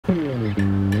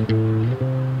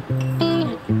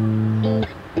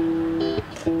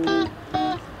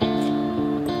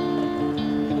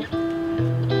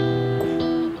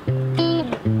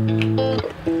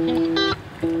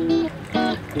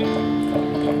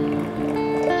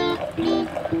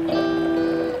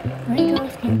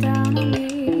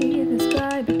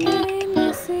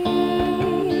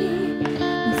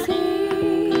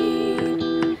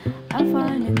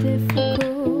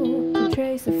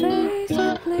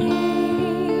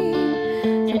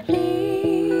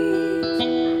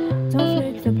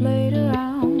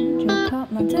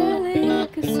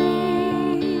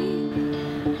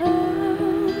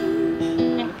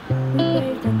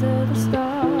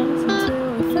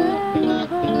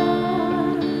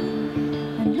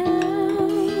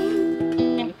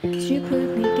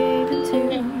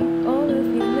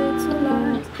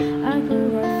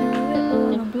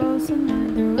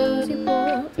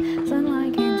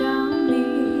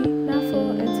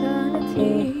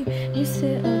You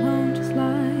sit alone just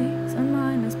like some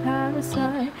mindless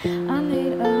parasite. I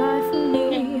made a life for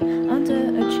me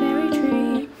under a cherry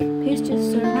tree. Peace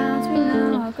just surrounds me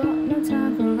now. I got no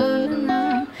time for running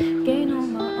around. Gain all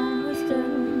my own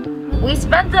wisdom. We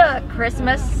spent the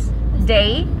Christmas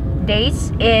days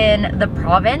in the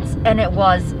province and it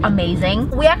was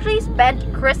amazing. We actually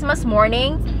spent Christmas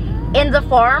morning in the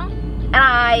farm and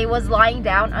I was lying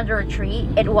down under a tree.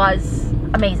 It was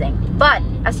amazing. But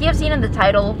as you have seen in the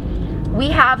title, we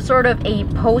have sort of a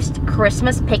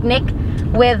post-Christmas picnic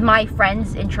with my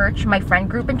friends in church, my friend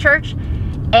group in church.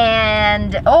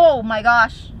 And oh my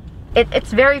gosh,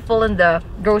 it's very full in the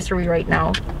grocery right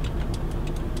now.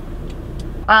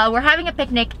 We're having a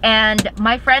picnic and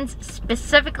my friends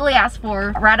specifically asked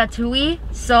for ratatouille,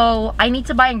 so I need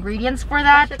to buy ingredients for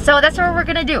that. So that's what we're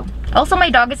gonna do. Also, my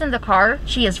dog is in the car.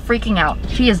 She is freaking out.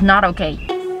 She is not okay.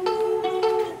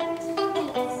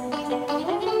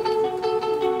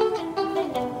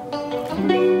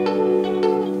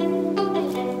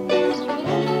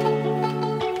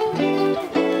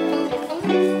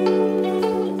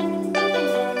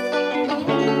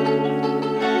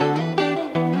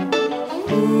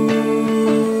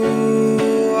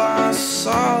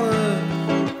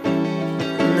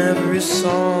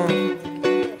 Song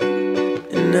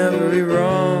in every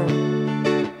wrong.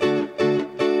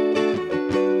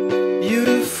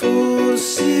 Beautiful to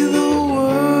see the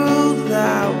world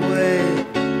that way.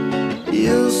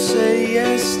 You'll say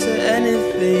yes to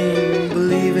anything,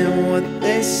 believe in what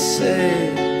they say.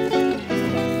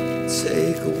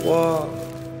 Take a walk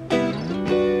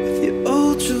with your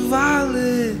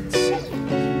ultraviolets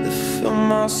that fill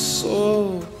my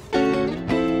soul.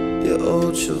 Your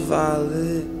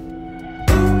ultraviolet.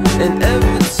 And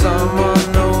every time I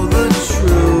know the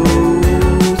truth,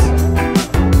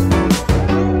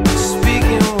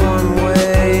 speaking one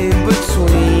way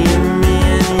between me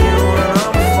and you, and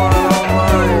I'm fine on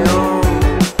my own.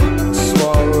 So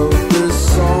I wrote this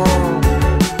song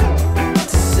to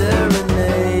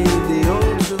serenade the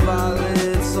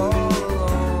ultraviolets all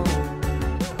alone.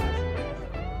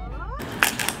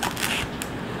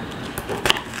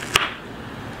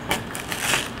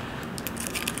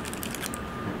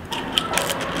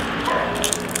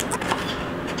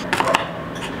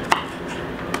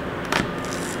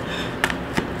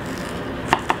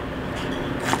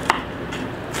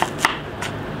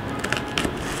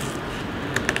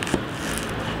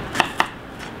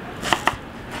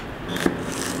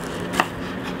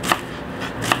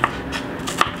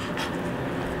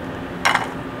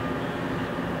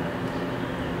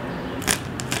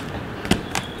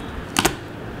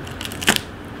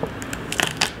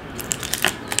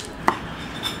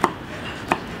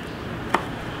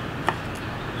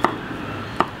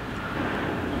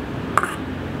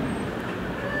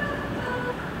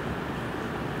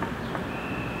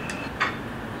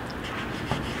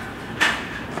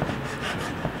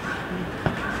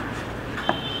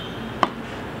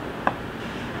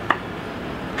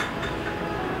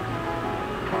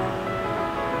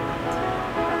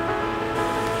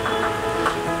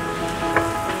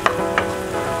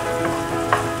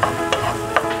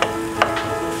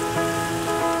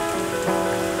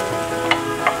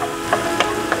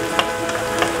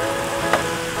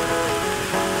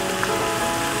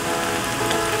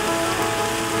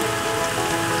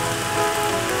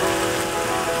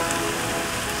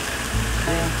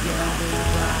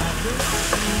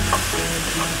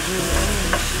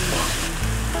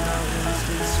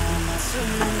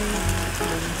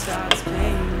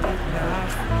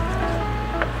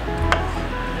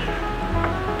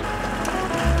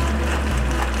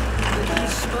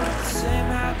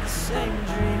 Same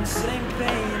dreams, same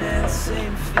pain and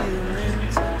same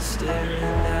feelings, staring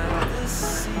at the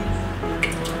ceiling and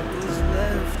what was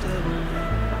left of me.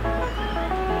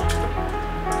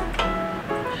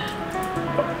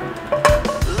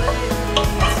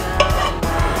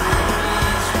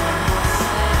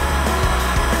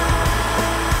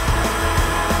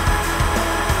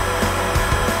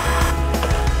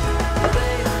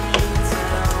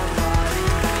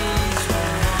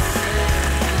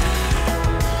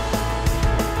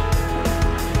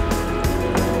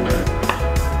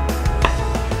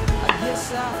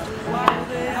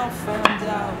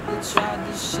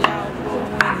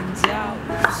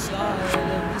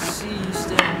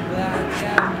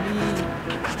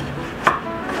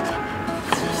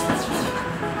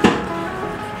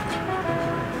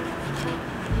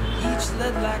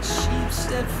 Like sheep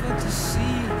stepped foot to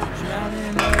sea,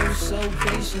 drowning oh so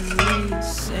patiently.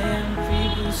 Sand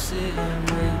people sit and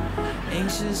wait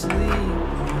anxiously.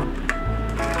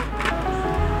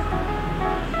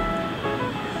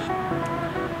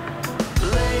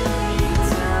 Lately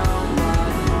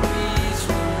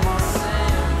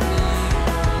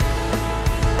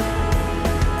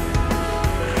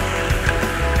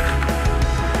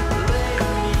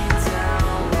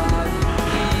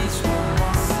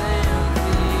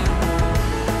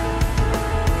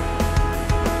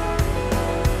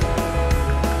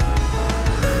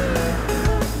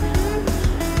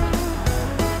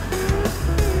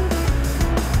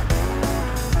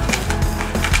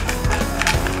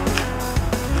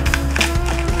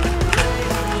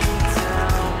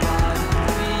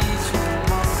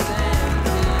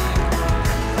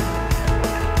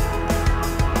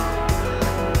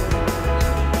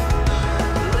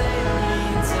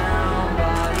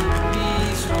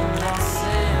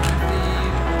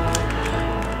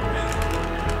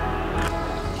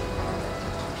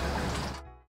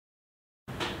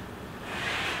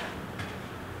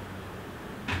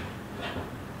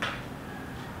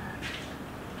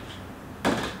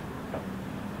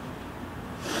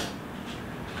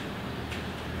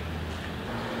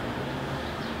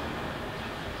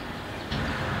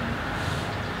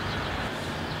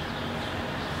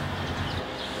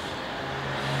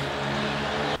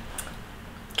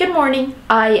Good morning.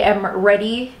 I am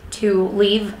ready to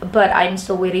leave, but I'm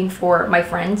still waiting for my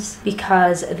friends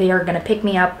because they are gonna pick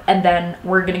me up and then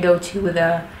we're gonna go to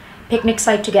the picnic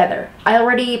site together. I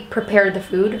already prepared the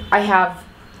food. I have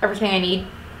everything I need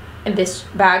in this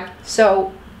bag,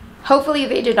 so hopefully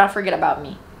they did not forget about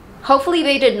me. Hopefully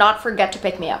they did not forget to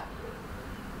pick me up.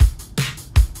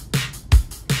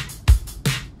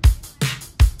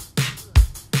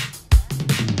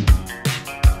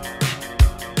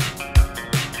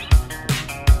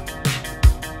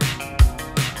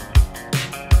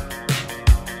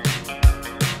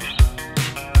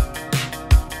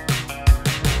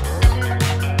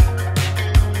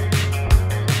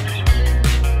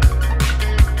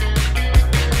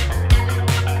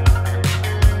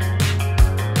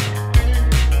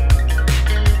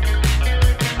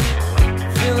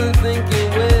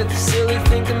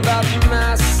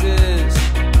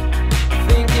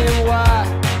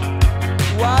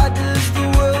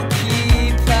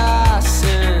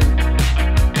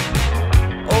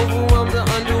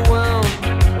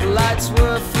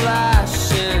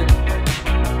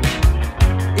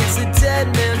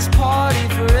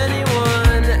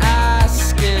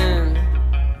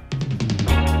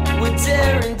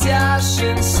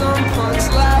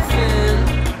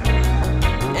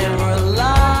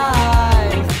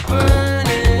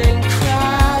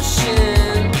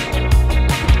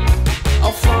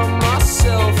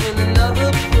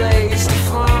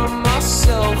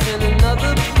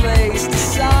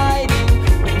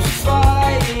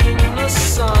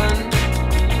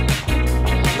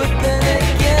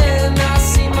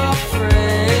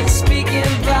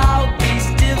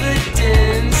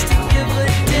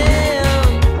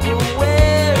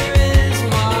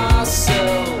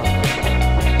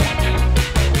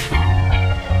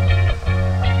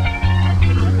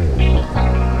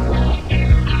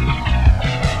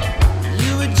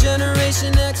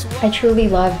 I truly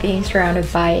love being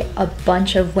surrounded by a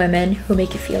bunch of women who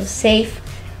make you feel safe,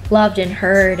 loved, and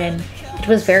heard, and it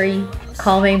was very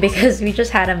calming because we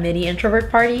just had a mini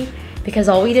introvert party because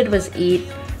all we did was eat,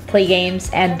 play games,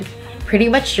 and pretty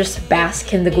much just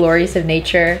bask in the glories of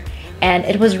nature. And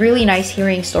it was really nice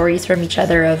hearing stories from each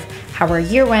other of how our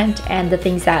year went and the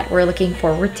things that we're looking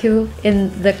forward to in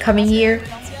the coming year.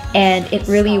 And it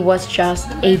really was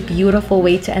just a beautiful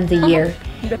way to end the year.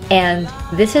 And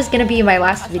this is gonna be my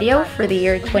last video for the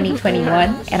year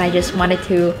 2021, and I just wanted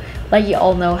to let you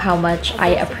all know how much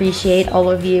I appreciate all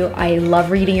of you. I love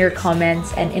reading your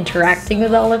comments and interacting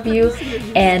with all of you,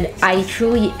 and I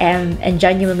truly am and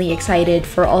genuinely excited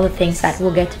for all the things that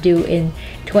we'll get to do in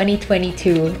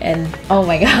 2022. And oh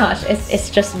my gosh,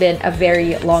 it's just been a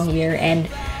very long year, and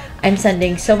I'm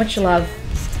sending so much love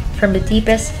from the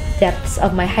deepest depths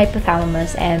of my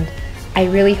hypothalamus, and I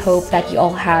really hope that you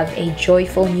all have a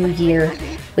joyful new year,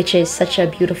 which is such a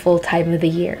beautiful time of the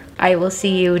year. I will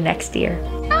see you next year.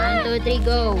 1, 2, 3,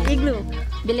 go! Igloo!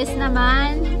 Bilis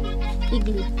naman!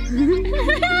 Igloo!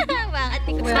 Bakit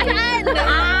ikaw? Saan?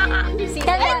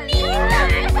 Kanina!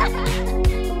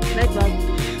 Light bulb.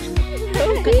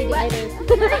 Okay,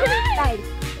 Tiles.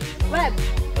 Web.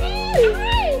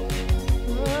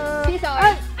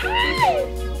 Scissors.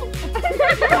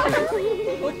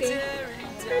 Okay.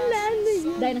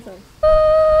 Dinosaur.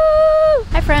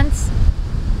 Hi friends!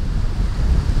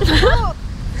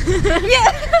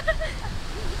 Yeah!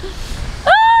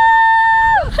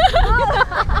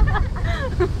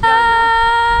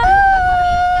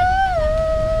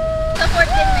 Support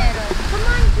din meron. Come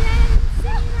on, Jen!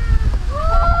 Sing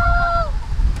now!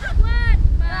 What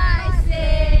my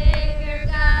Savior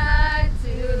got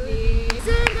to be.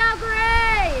 Sing how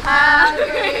great! How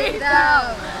great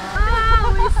thou!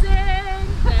 Oh, we sing!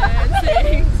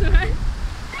 Dancing swine.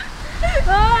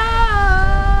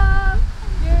 Oh,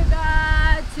 you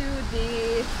got to be.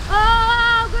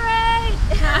 Oh, great!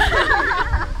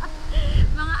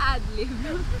 Mga adlib.